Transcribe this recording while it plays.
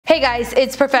Hey guys,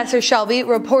 it's Professor Shelby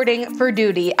reporting for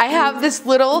duty. I have this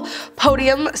little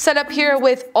podium set up here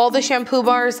with all the shampoo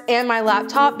bars and my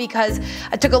laptop because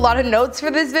I took a lot of notes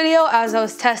for this video as I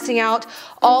was testing out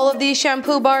all of these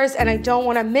shampoo bars and I don't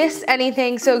want to miss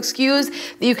anything, so excuse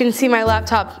that you can see my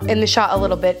laptop in the shot a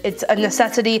little bit. It's a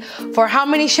necessity for how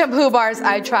many shampoo bars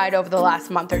I tried over the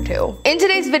last month or two. In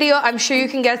today's video, I'm sure you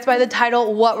can guess by the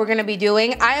title what we're going to be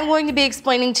doing. I am going to be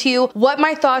explaining to you what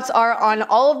my thoughts are on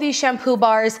all of these shampoo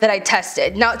bars that I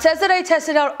tested. Now it says that I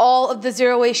tested out all of the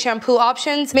zero waste shampoo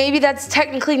options. Maybe that's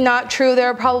technically not true. There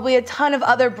are probably a ton of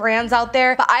other brands out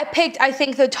there, but I picked, I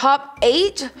think, the top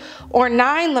 8 or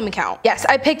 9, let me count. Yes,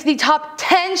 I picked the top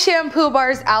 10 shampoo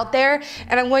bars out there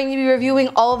and I'm going to be reviewing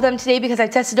all of them today because I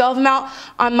tested all of them out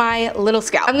on my little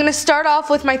scalp. I'm gonna start off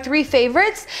with my 3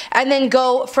 favorites and then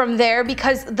go from there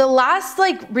because the last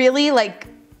really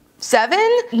 7,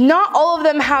 not all of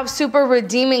them have super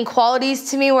redeeming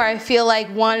qualities to me where I feel like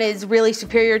one is really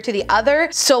superior to the other.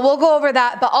 So we'll go over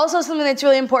that, but also something that's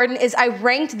really important is I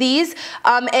ranked these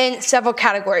in several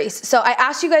categories. So I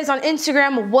asked you guys on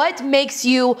Instagram, what makes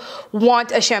you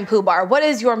want a shampoo bar? What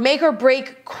is your make or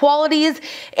break qualities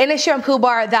in a shampoo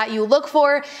bar that you look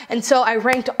for? And so I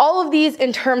ranked all of these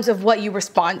in terms of what you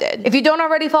responded. If you don't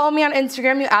already follow me on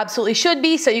Instagram, you absolutely should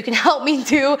be, so you can help me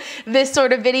do this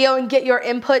sort of video and get your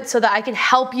input so that I can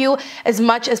help you as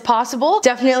much as possible.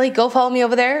 Definitely go follow me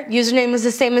over there. Username is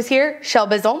the same as here,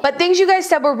 Shelbizleee. But things you guys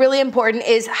said were really important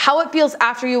is how it feels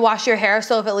after you wash your hair.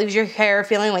 So if it leaves your hair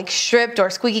feeling like stripped or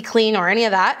squeaky clean or any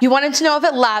of that. You wanted to know if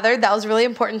it lathered. That was really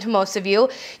important to most of you.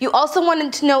 You also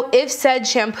wanted to know if said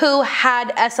shampoo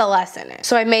had SLS in it.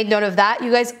 So I made note of that.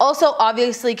 You guys also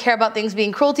obviously care about things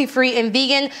being cruelty free and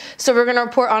vegan. So we're gonna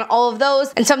report on all of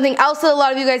those. And something else that a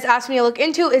lot of you guys asked me to look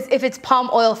into is if it's palm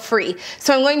oil free.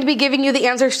 So I'm going to be giving you the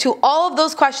answers to all of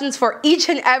those questions for each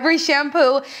and every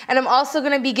shampoo, and I'm also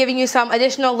going to be giving you some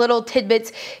additional little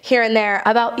tidbits here and there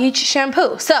about each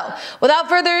shampoo. So without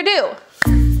further ado,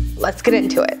 let's get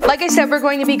into it. Like I said, we're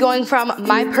going to be going from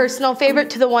my personal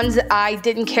favorite to the ones that I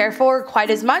didn't care for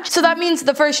quite as much. So that means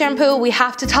the first shampoo we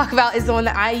have to talk about is the one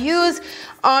that I use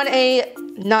on a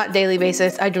not daily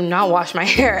basis. I do not wash my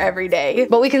hair every day,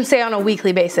 but we can say on a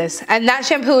weekly basis. And that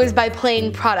shampoo is by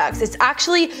Plain Products. It's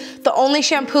actually the only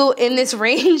shampoo in this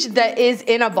range that is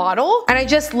in a bottle. And I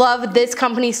just love this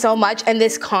company so much and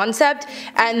this concept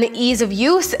and the ease of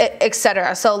use,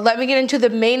 etc. So let me get into the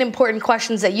main important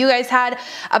questions that you guys had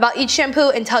about each shampoo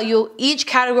and tell you each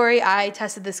category I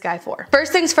tested this guy for.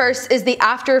 First things first is the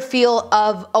after feel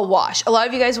of a wash. A lot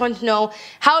of you guys want to know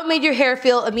how it made your hair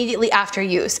feel immediately after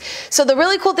use. So the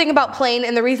really cool thing about Plain,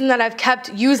 and the reason that I've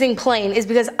kept using Plain, is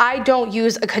because I don't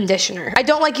use a conditioner. I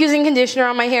don't like using conditioner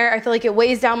on my hair. I feel like it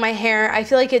weighs down my hair. I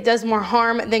feel like it does more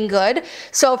harm than good.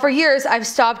 So for years, I've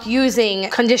stopped using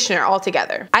conditioner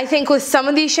altogether. I think with some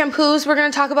of these shampoos we're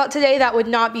gonna talk about today, that would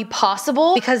not be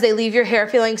possible because they leave your hair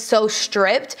feeling so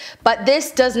stripped, but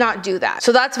this does not do that.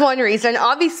 So that's one reason.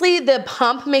 Obviously, the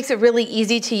pump makes it really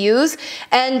easy to use,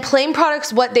 and Plain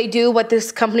Products, what they do, what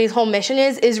this company's whole mission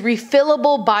is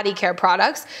refillable body care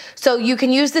products. So you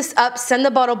can use this up, send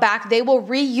the bottle back, they will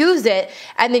reuse it,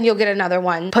 and then you'll get another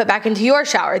one put back into your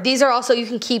shower. These are also, you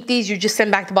can keep these, you just send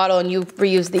back the bottle and you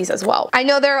reuse these as well. I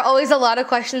know there are always a lot of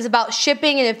questions about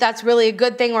shipping and if that's really a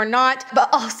good thing or not, but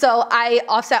also I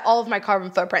offset all of my carbon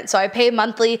footprint. So I pay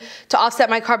monthly to offset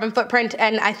my carbon footprint,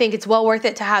 and I think it's well worth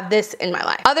it to have this in my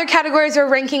life. Other categories we're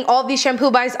ranking all of these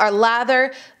shampoo buys are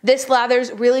lather. This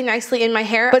lathers really nicely in my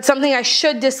hair, but something I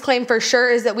should disclaim for sure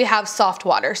is that we have soft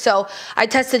water. So I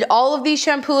tested all of these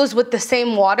shampoos with the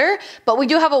same water, but we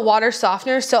do have a water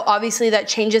softener, so obviously that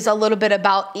changes a little bit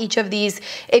about each of these.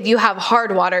 If you have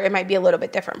hard water, it might be a little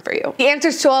bit different for you. The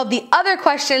answers to all of the other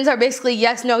questions are basically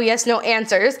yes, no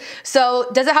answers. So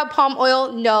does it have palm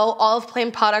oil? No. All of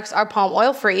Plain Products are palm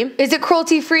oil free. Is it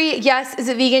cruelty free? Yes. Is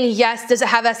it vegan? Yes. Does it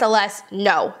have SLS?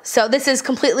 No. So this is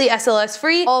completely SLS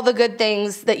free. All the good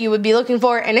things that you would be looking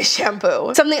for in a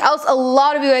shampoo. Something else a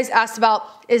lot of you guys asked about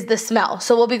is the smell.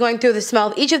 So we'll be going through the smell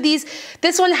of each of these.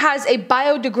 This one has a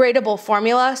biodegradable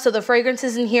formula, so the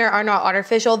fragrances in here are not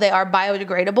artificial, they are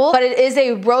biodegradable, but it is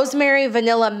a rosemary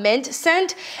vanilla mint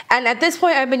scent. And at this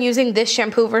point, I've been using this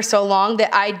shampoo for so long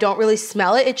that I don't really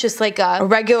smell it. It's just like a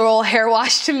regular old hair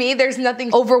wash to me. There's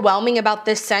nothing overwhelming about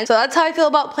this scent. So that's how I feel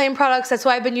about Plain Products. That's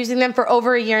why I've been using them for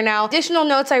over a year now. Additional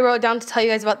notes I wrote down to tell you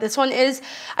guys about this one is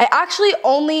I actually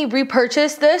only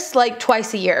repurchase this like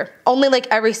twice a year, only like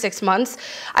every 6 months.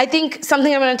 I think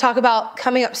something I'm gonna talk about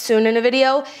coming up soon in a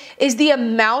video is the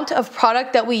amount of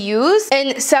product that we use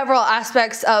in several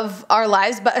aspects of our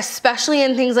lives, but especially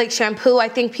in things like shampoo. I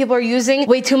think people are using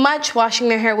way too much, washing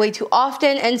their hair way too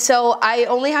often, and so I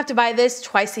only have to buy this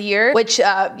twice a year, which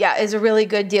yeah, is a really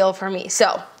good deal for me.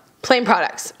 So plain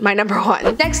products, my number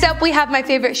one. Next up, we have my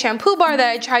favorite shampoo bar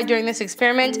that I tried during this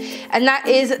experiment, and that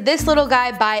is this little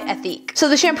guy by Thinx. So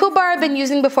the shampoo bar I've been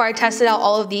using before I tested out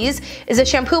all of these is a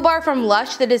shampoo bar from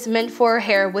Lush that is meant for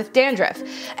hair with dandruff.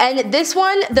 And this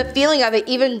one, the feeling of it,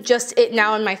 even just it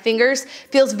now in my fingers,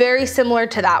 feels very similar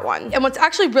to that one. And what's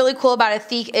actually really cool about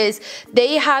Thinx is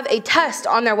they have a test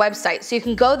on their website. So you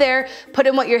can go there, put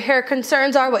in what your hair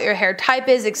concerns are, what your hair type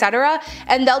is, etc.,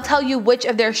 and they'll tell you which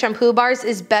of their shampoo bars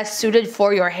is best suited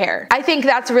for your hair. I think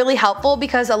that's really helpful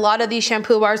because a lot of these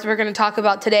shampoo bars we're gonna talk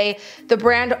about today, the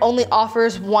brand only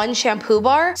offers one shampoo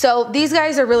bar. So these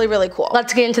guys are really, really cool.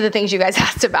 Let's get into the things you guys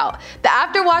asked about. The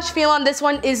after wash feel on this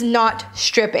one is not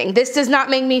stripping. This does not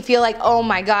make me feel like, oh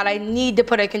my God, I need to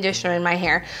put a conditioner in my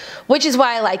hair, which is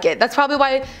why I like it. That's probably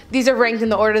why these are ranked in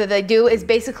the order that they do. Is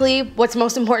basically what's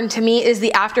most important to me is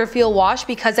the after feel wash,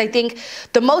 because I think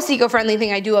the most eco-friendly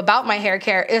thing I do about my hair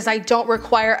care is I don't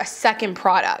require a second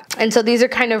product. And so these are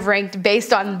kind of ranked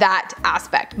based on that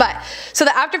aspect. But so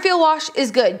the after feel wash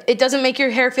is good. It doesn't make your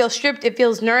hair feel stripped, it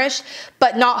feels nourished,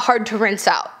 but not hard to rinse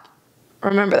out.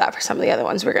 Remember that for some of the other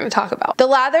ones we're gonna talk about. The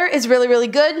lather is really, really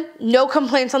good. No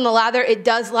complaints on the lather. It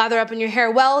does lather up in your hair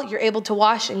well. You're able to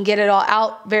wash and get it all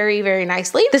out very, very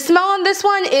nicely. The smell on this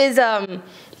one is,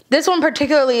 this one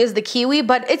particularly is the kiwi,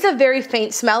 but it's a very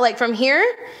faint smell. Like from here,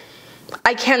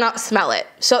 I cannot smell it.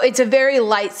 So it's a very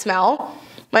light smell.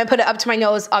 When I put it up to my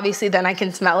nose, obviously then I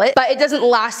can smell it, but it doesn't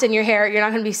last in your hair. You're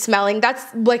not gonna be smelling. That's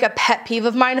like a pet peeve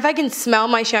of mine. If I can smell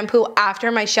my shampoo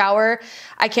after my shower,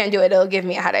 I can't do it. It'll give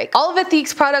me a headache. All of the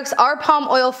Thinx products are palm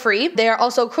oil free. They are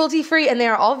also cruelty free and they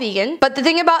are all vegan. But the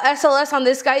thing about SLS on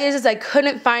this guy is I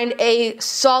couldn't find a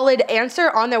solid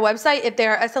answer on their website if they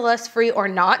are SLS free or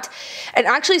not. And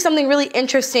actually something really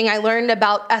interesting I learned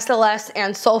about SLS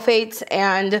and sulfates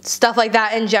and stuff like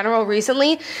that in general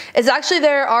recently is actually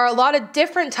there are a lot of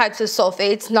different types of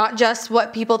sulfates, not just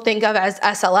what people think of as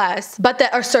SLS, but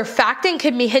that a surfactant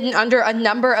can be hidden under a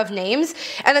number of names.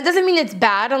 And that doesn't mean it's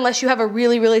bad unless you have a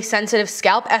really, really sensitive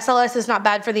scalp. SLS is not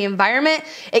bad for the environment.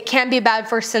 It can be bad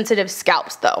for sensitive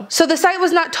scalps though. So the site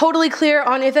was not totally clear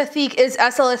on if Thinx is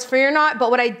SLS free or not,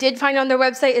 but what I did find on their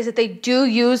website is that they do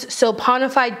use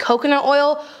saponified coconut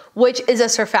oil, which is a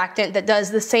surfactant that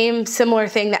does the same similar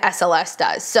thing that SLS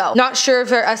does. So not sure if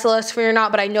they're SLS free or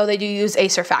not, but I know they do use a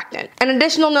surfactant. And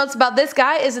additional notes about this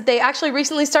guy is that they actually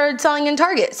recently started selling in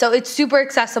Target. So it's super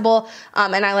accessible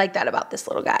and I like that about this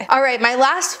little guy. All right, my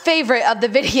last favorite of the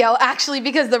video actually,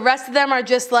 because the rest of them are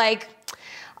just like,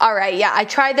 all right, yeah, I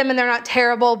tried them and they're not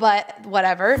terrible, but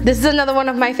whatever. This is another one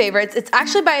of my favorites. It's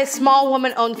actually by a small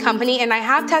woman-owned company, and I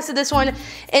have tested this one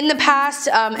in the past,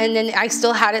 and then I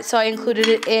still had it, so I included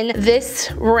it in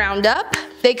this roundup.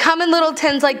 They come in little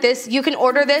tins like this. You can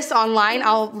order this online,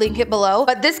 I'll link it below.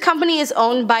 But this company is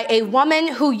owned by a woman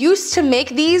who used to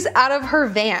make these out of her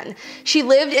van. She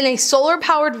lived in a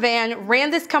solar-powered van, ran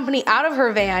this company out of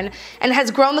her van, and has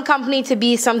grown the company to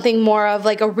be something more of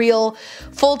like a real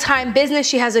full-time business.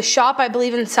 She has a shop, I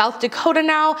believe, in South Dakota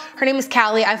now. Her name is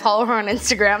Callie. I follow her on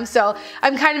Instagram, so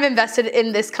I'm kind of invested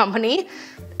in this company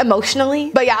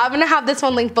emotionally. But yeah, I'm gonna have this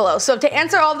one linked below. So to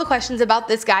answer all of the questions about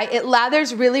this guy, it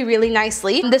lathers really, really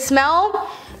nicely. The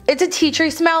smell, it's a tea tree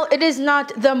smell. It is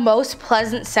not the most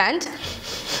pleasant scent,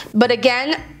 but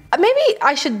again, maybe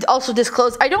I should also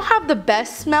disclose, I don't have the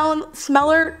best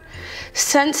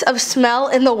sense of smell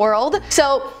in the world.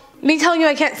 So me telling you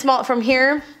I can't smell it from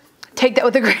here, take that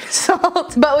with a grain of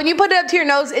salt. But when you put it up to your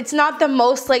nose, it's not the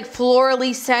most like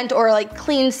florally scent or like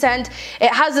clean scent.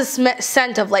 It has a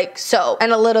scent of like soap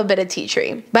and a little bit of tea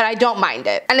tree, but I don't mind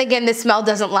it. And again, this smell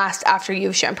doesn't last after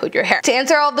you've shampooed your hair. To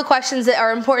answer all of the questions that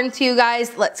are important to you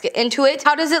guys, let's get into it.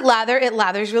 How does it lather? It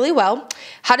lathers really well.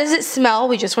 How does it smell?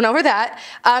 We just went over that.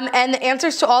 And the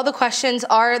answers to all the questions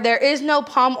are there is no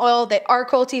palm oil, they are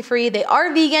cruelty free, they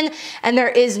are vegan, and there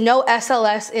is no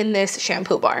SLS in this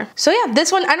shampoo bar. So yeah,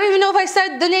 this one, I don't even know if I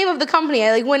said the name of the company.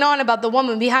 I like went on about the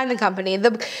woman behind the company.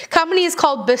 The company is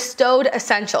called Bestowed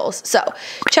Essentials. So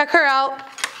check her out.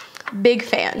 Big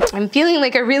fan. I'm feeling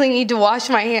like I really need to wash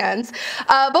my hands.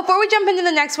 Before we jump into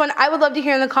the next one, I would love to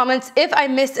hear in the comments if I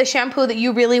missed a shampoo that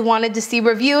you really wanted to see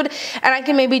reviewed, and I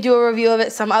can maybe do a review of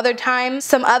it some other time,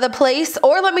 some other place,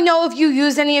 or let me know if you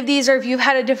used any of these or if you've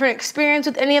had a different experience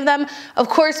with any of them. Of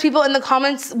course, people in the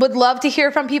comments would love to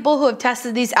hear from people who have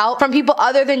tested these out, from people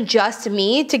other than just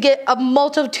me. To get a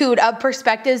multitude of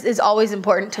perspectives is always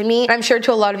important to me, and I'm sure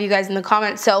to a lot of you guys in the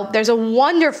comments. So there's a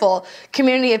wonderful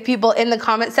community of people in the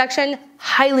comment section.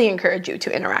 Highly encourage you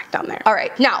to interact on there. All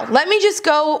right, now let me just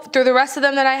go through the rest of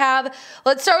them that I have.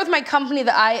 Let's start with my company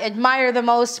that I admire the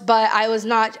most, but I was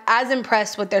not as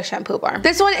impressed with their shampoo bar.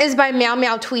 This one is by Meow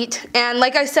Meow Tweet, and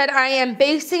like I said, I am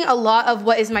basing a lot of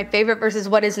what is my favorite versus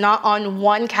what is not on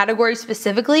one category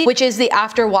specifically, which is the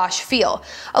after wash feel.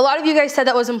 A lot of you guys said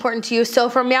that was important to you, so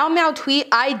for Meow Meow Tweet,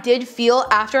 I did feel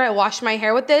after I washed my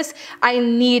hair with this, I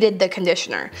needed the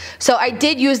conditioner. So I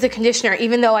did use the conditioner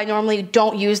even though I normally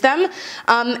don't use them.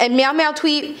 And Meow Meow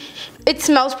Tweet, it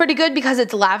smells pretty good because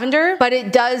it's lavender, but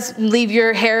it does leave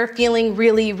your hair feeling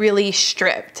really, really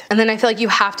stripped. And then I feel like you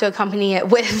have to accompany it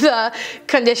with the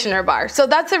conditioner bar. So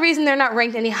that's the reason they're not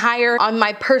ranked any higher on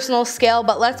my personal scale,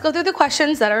 but let's go through the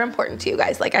questions that are important to you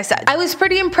guys. Like I said, I was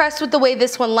pretty impressed with the way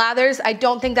this one lathers. I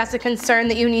don't think that's a concern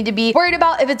that you need to be worried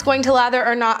about if it's going to lather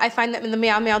or not. I find that the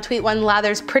Meow Meow Tweet one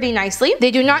lathers pretty nicely.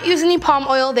 They do not use any palm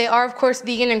oil. They are of course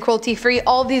vegan and cruelty free.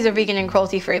 All of these are vegan and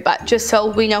cruelty free, but just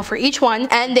so we know for each one.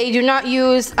 And they do not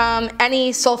use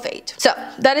any sulfate. So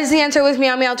that is the answer with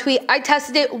Meow Meow Tweet. I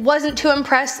tested it, wasn't too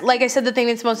impressed. Like I said, the thing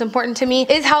that's most important to me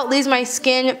is how it leaves my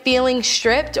skin feeling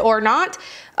stripped or not.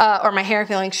 Or my hair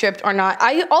feeling stripped or not.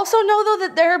 I also know though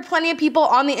that there are plenty of people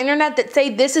on the internet that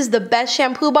say this is the best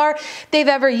shampoo bar they've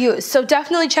ever used. So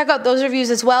definitely check out those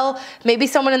reviews as well. Maybe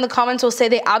someone in the comments will say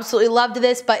they absolutely loved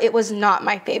this, but it was not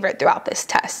my favorite throughout this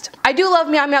test. I do love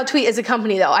Meow Meow Tweet as a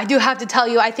company though. I do have to tell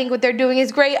you, I think what they're doing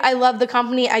is great. I love the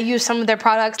company. I use some of their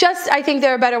products. Just, I think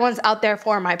there are better ones out there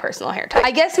for my personal hair type.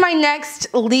 I guess my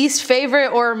next least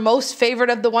favorite or most favorite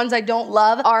of the ones I don't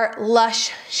love are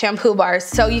Lush shampoo bars.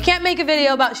 So you can't make a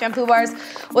video about shampoo bars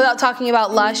without talking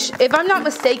about Lush. If I'm not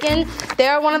mistaken, they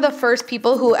are one of the first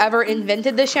people who ever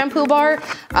invented the shampoo bar.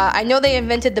 I know they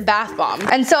invented the bath bomb.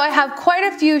 And so I have quite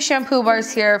a few shampoo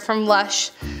bars here from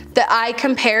Lush that I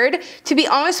compared. To be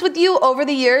honest with you, over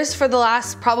the years, for the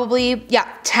last probably,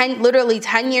 literally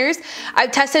 10 years,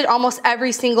 I've tested almost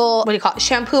every single,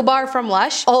 shampoo bar from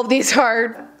Lush. All of these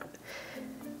are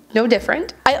no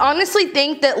different. I honestly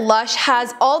think that Lush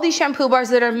has all these shampoo bars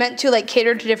that are meant to like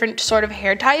cater to different sort of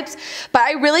hair types, but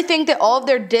I really think that all of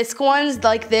their disc ones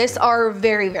like this are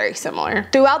very, very similar.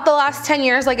 Throughout the last 10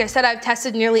 years, like I said, I've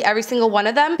tested nearly every single one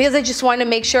of them because I just wanted to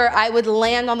make sure I would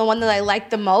land on the one that I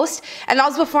liked the most, and that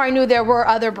was before I knew there were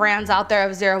other brands out there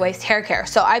of zero waste hair care.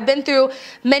 So I've been through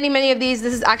many of these.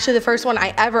 This is actually the first one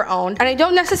I ever owned, and I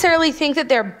don't necessarily think that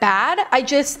they're bad. I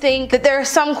just think that there are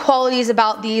some qualities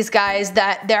about these guys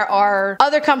that there are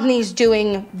other companies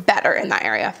doing better in that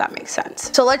area, if that makes sense.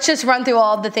 So let's just run through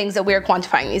all of the things that we're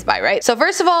quantifying these by, right? So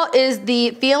first of all is the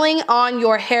feeling on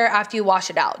your hair after you wash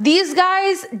it out. These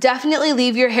guys definitely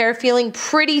leave your hair feeling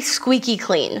pretty squeaky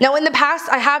clean. Now in the past,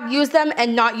 I have used them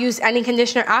and not used any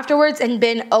conditioner afterwards and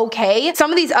been okay.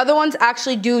 Some of these other ones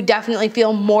actually do definitely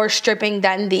feel more stripping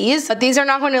than these, but these are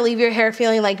not going to leave your hair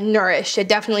feeling like nourished. It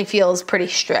definitely feels pretty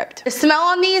stripped. The smell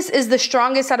on these is the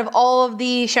strongest out of all of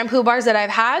the shampoo bars that I've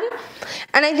had.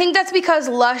 And I think that's because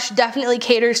Lush definitely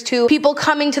caters to people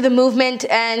coming to the movement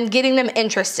and getting them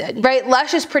interested, right?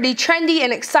 Lush is pretty trendy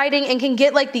and exciting and can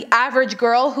get like the average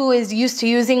girl who is used to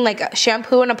using like a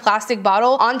shampoo in a plastic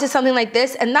bottle onto something like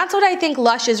this. And that's what I think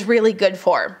Lush is really good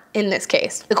for in this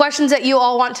case. The questions that you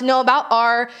all want to know about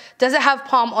are, does it have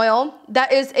palm oil?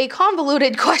 That is a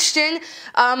convoluted question,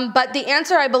 but the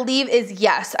answer I believe is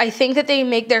yes. I think that they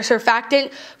make their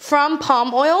surfactant from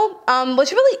palm oil.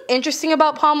 What's really interesting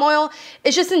about palm oil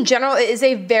is just in general, it is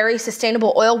a very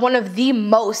sustainable oil, one of the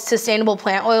most sustainable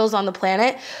plant oils on the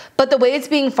planet. But the way it's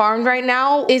being farmed right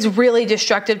now is really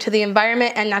destructive to the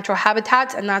environment and natural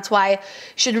habitats, and that's why you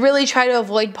should really try to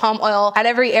avoid palm oil at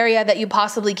every area that you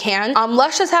possibly can.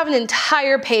 Lush does have an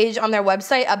entire page on their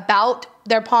website about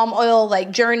their palm oil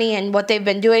like journey and what they've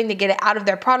been doing to get it out of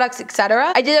their products,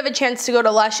 etc. I did have a chance to go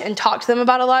to Lush and talk to them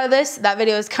about a lot of this. That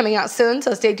video is coming out soon,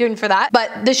 so stay tuned for that.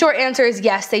 But the short answer is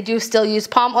yes, they do still use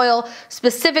palm oil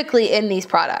specifically in these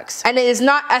products. And it is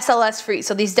not SLS free,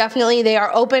 so these definitely, they are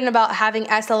open about having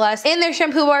SLS in their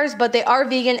shampoo bars, but they are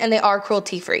vegan and they are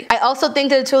cruelty free. I also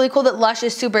think that it's really cool that Lush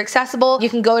is super accessible. You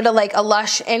can go to like a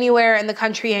Lush anywhere in the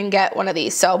country and get one of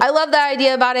these. So I love that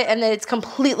idea about it, and that it's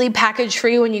completely package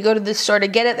free when you go to the store store to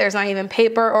get it. There's not even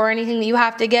paper or anything that you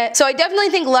have to get. So I definitely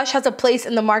think Lush has a place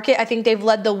in the market. I think they've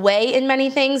led the way in many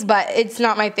things, but it's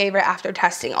not my favorite after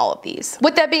testing all of these.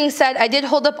 With that being said, I did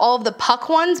hold up all of the Puck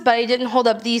ones, but I didn't hold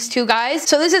up these two guys.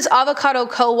 So this is Avocado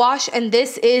Co-Wash, and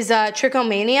this is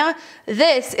Trichomania.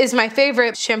 This is my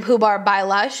favorite shampoo bar by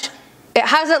Lush. It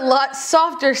has a lot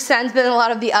softer scent than a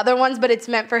lot of the other ones, but it's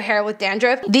meant for hair with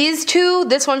dandruff. These two,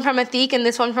 this one from Thinx and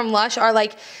this one from Lush, are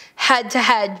like head to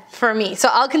head for me. So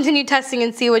I'll continue testing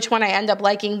and see which one I end up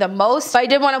liking the most. But I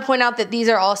did want to point out that these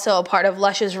are also a part of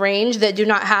Lush's range that do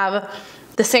not have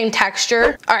the same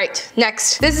texture. All right,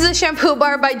 next. This is a shampoo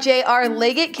bar by J.R.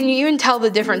 Liggett. Can you even tell the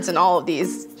difference in all of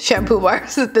these shampoo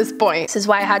bars at this point? This is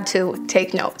why I had to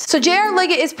take notes. So J.R.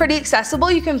 Liggett is pretty accessible.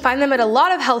 You can find them at a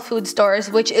lot of health food stores,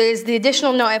 which is the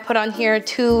additional note I put on here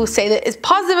to say that is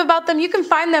positive about them. You can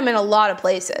find them in a lot of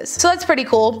places. So that's pretty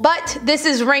cool. But this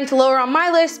is ranked lower on my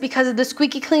list because of the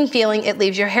squeaky clean feeling it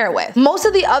leaves your hair with. Most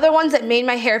of the other ones that made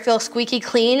my hair feel squeaky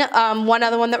clean, one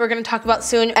other one that we're gonna talk about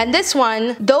soon, and this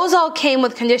one, those all came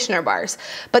with conditioner bars,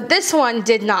 but this one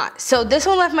did not. So this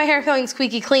one left my hair feeling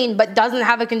squeaky clean, but doesn't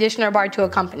have a conditioner bar to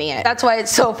accompany it. That's why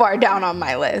it's so far down on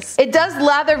my list. It does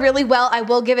lather really well, I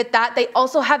will give it that. They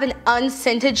also have an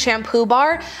unscented shampoo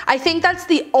bar. I think that's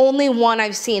the only one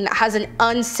I've seen that has an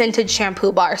unscented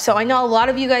shampoo bar. So I know a lot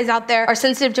of you guys out there are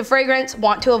sensitive to fragrance,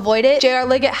 want to avoid it. J.R.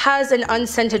 Liggett has an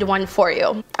unscented one for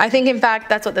you. I think in fact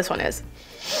that's what this one is.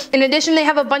 In addition, they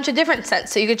have a bunch of different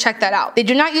scents, so you can check that out. They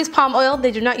do not use palm oil,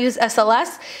 they do not use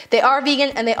SLS, they are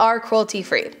vegan, and they are cruelty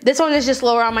free. This one is just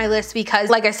lower on my list because,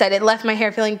 like I said, it left my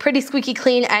hair feeling pretty squeaky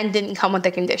clean and didn't come with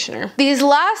a conditioner. These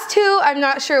last two, I'm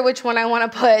not sure which one I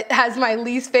want to put as my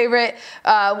least favorite,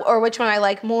 or which one I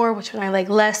like more, which one I like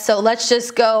less, so let's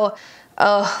just go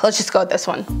with this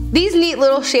one. These neat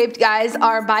little shaped guys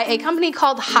are by a company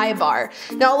called Bar.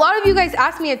 Now, a lot of you guys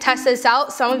asked me to test this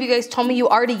out. Some of you guys told me you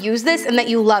already use this and that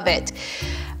you love it.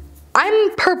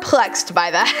 I'm perplexed by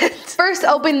that. First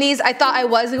opened these, I thought I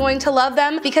was going to love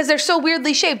them because they're so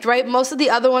weirdly shaped, right? Most of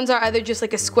the other ones are either just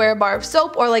like a square bar of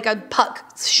soap or like a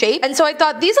puck shape. And so I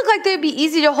thought these look like they'd be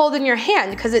easy to hold in your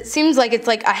hand because it seems like it's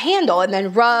like a handle and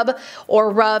then rub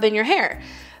in your hair.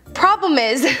 Problem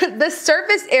is, the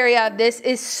surface area of this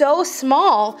is so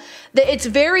small that it's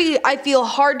very, I feel,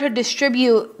 hard to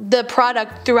distribute the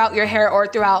product throughout your hair or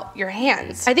throughout your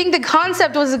hands. I think the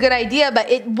concept was a good idea, but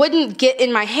it wouldn't get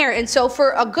in my hair. And so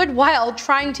for a good while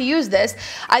trying to use this,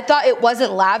 I thought it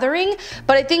wasn't lathering,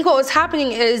 but I think what was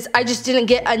happening is I just didn't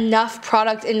get enough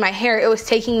product in my hair. It was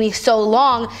taking me so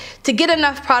long to get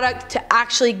enough product to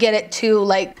actually get it to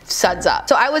like suds up.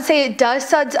 So I would say it does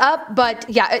suds up, but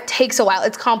yeah, it takes a while.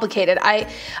 It's complicated.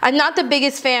 I'm not the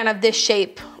biggest fan of this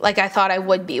shape like I thought I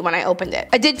would be when I opened it.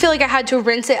 I did feel like I had to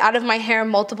rinse it out of my hair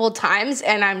multiple times,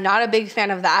 and I'm not a big fan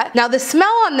of that. Now the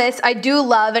smell on this I do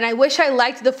love, and I wish I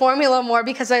liked the formula more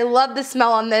because I love the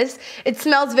smell on this. It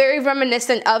smells very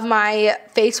reminiscent of my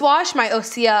face wash, my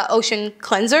Ecosia Ocean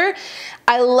Cleanser.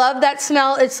 I love that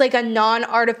smell. It's like a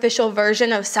non-artificial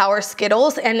version of sour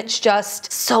Skittles, and it's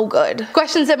just so good.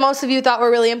 Questions that most of you thought were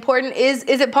really important is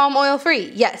it palm oil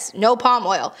free? Yes, no palm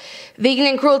oil. Vegan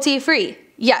and cruelty free?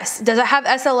 Yes. Does it have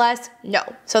SLS? No.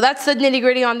 So that's the nitty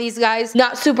gritty on these guys.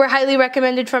 Not super highly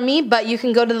recommended from me, but you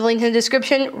can go to the link in the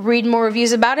description, read more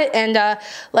reviews about it, and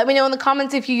let me know in the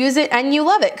comments if you use it and you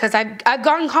love it, because I've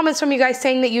gotten comments from you guys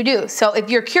saying that you do. So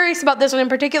if you're curious about this one in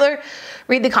particular,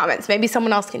 read the comments. Maybe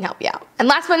someone else can help you out. And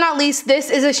last but not least, this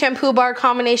is a shampoo bar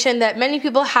combination that many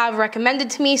people have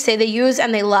recommended to me, say they use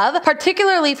and they love,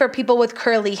 particularly for people with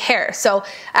curly hair. So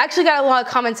I actually got a lot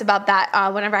of comments about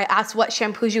that whenever I asked what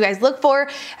shampoos you guys look for,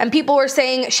 and people were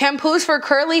saying shampoos for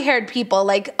curly haired people.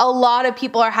 Like, a lot of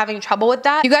people are having trouble with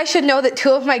that. You guys should know that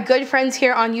two of my good friends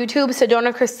here on YouTube,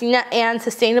 Sedona Christina and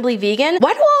Sustainably Vegan,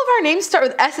 why do all of our names start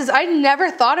with S's? I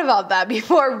never thought about that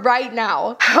before right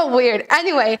now. How weird.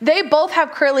 Anyway, they both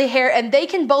have curly hair, and they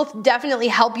can both definitely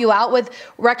help you out with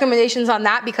recommendations on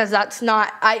that, because that's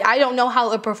not, I don't know how it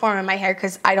would perform in my hair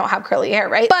because I don't have curly hair,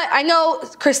 right? But I know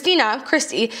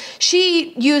Christy,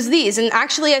 she used these, and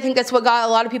actually I think that's what got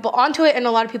a lot of people onto it and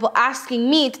a lot of people asking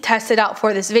me to test it out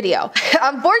for this video.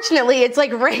 Unfortunately, it's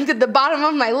like ranked at the bottom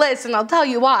of my list, and I'll tell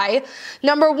you why.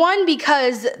 Number one,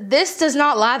 because this does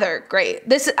not lather great.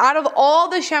 This, out of all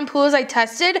the shampoos I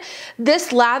tested,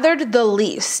 this lathered the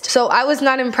least. So I was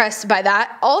not impressed by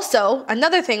that. Also,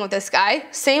 another thing with this guy,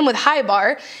 same with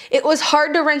Bar, it was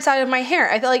hard to rinse out of my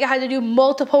hair. I felt like I had to do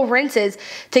multiple rinses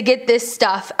to get this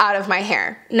stuff out of my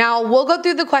hair. Now, we'll go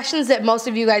through the questions that most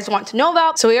of you guys want to know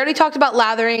about. So we already talked about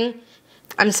lathering.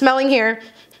 I'm smelling here.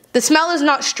 The smell is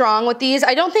not strong with these.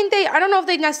 I don't know if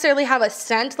they necessarily have a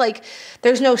scent, like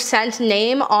there's no scent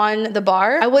name on the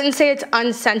bar. I wouldn't say it's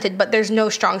unscented, but there's no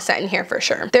strong scent in here for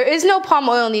sure. There is no palm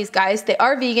oil in these guys. They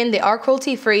are vegan, they are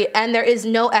cruelty free, and there is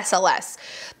no SLS.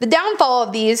 The downfall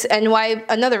of these, and why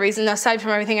another reason aside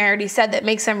from everything I already said that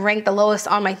makes them rank the lowest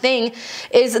on my thing,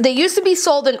 is they used to be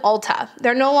sold in Ulta.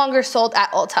 They're no longer sold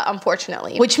at Ulta,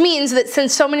 unfortunately. Which means that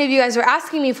since so many of you guys were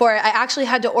asking me for it, I actually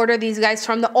had to order these guys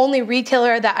from the only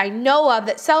retailer that I know of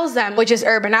that sells them, which is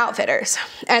Urban Outfitters.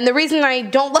 And the reason I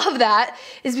don't love that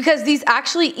is because these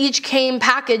actually each came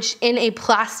packaged in a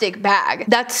plastic bag.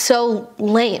 That's so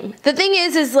lame. The thing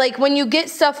is like when you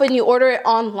get stuff, when you order it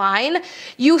online,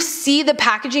 you see the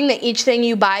packaging that each thing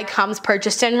you buy comes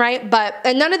purchased in, right?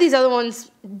 And none of these other ones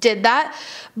did that.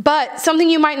 But something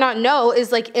you might not know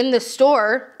is like in the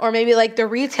store, or maybe like the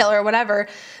retailer or whatever,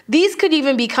 these could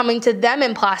even be coming to them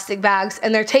in plastic bags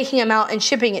and they're taking them out and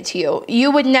shipping it to you. You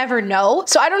would never know.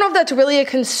 So I don't know if that's really a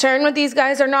concern with these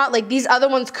guys or not. Like these other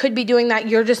ones could be doing that,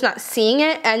 you're just not seeing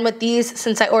it. And with these,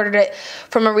 since I ordered it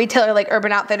from a retailer like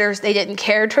Urban Outfitters, they didn't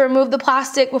care to remove the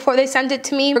plastic before they sent it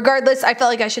to me. Regardless, I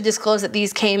felt like I should disclose that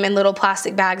these came in little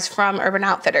plastic bags from Urban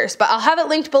Outfitters. But I'll have it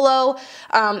linked below.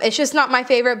 It's just not my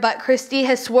favorite, but Christy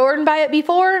has sworn by it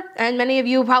before, and many of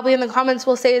you probably in the comments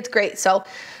will say it's great. So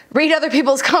read other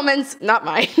people's comments, not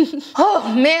mine.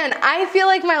 Oh man, I feel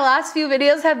like my last few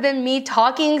videos have been me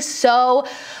talking so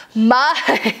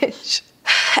much.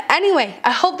 Anyway,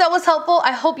 I hope that was helpful.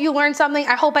 I hope you learned something.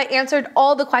 I hope I answered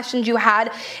all the questions you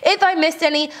had. If I missed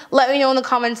any, let me know in the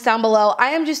comments down below. I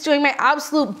am just doing my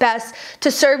absolute best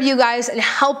to serve you guys and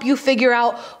help you figure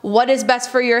out what is best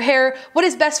for your hair, what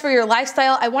is best for your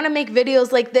lifestyle. I want to make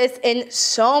videos like this in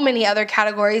so many other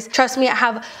categories. Trust me, I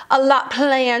have a lot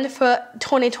planned for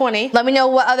 2020. Let me know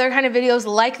what other kind of videos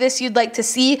like this you'd like to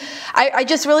see. I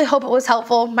just really hope it was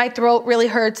helpful. My throat really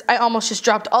hurts. I almost just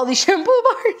dropped all these shampoo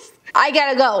bars. I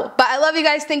gotta go, but I love you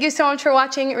guys. Thank you so much for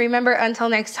watching. Remember, until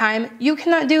next time, you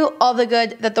cannot do all the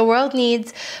good that the world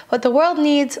needs, but the world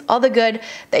needs all the good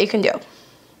that you can do.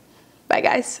 Bye,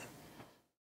 guys.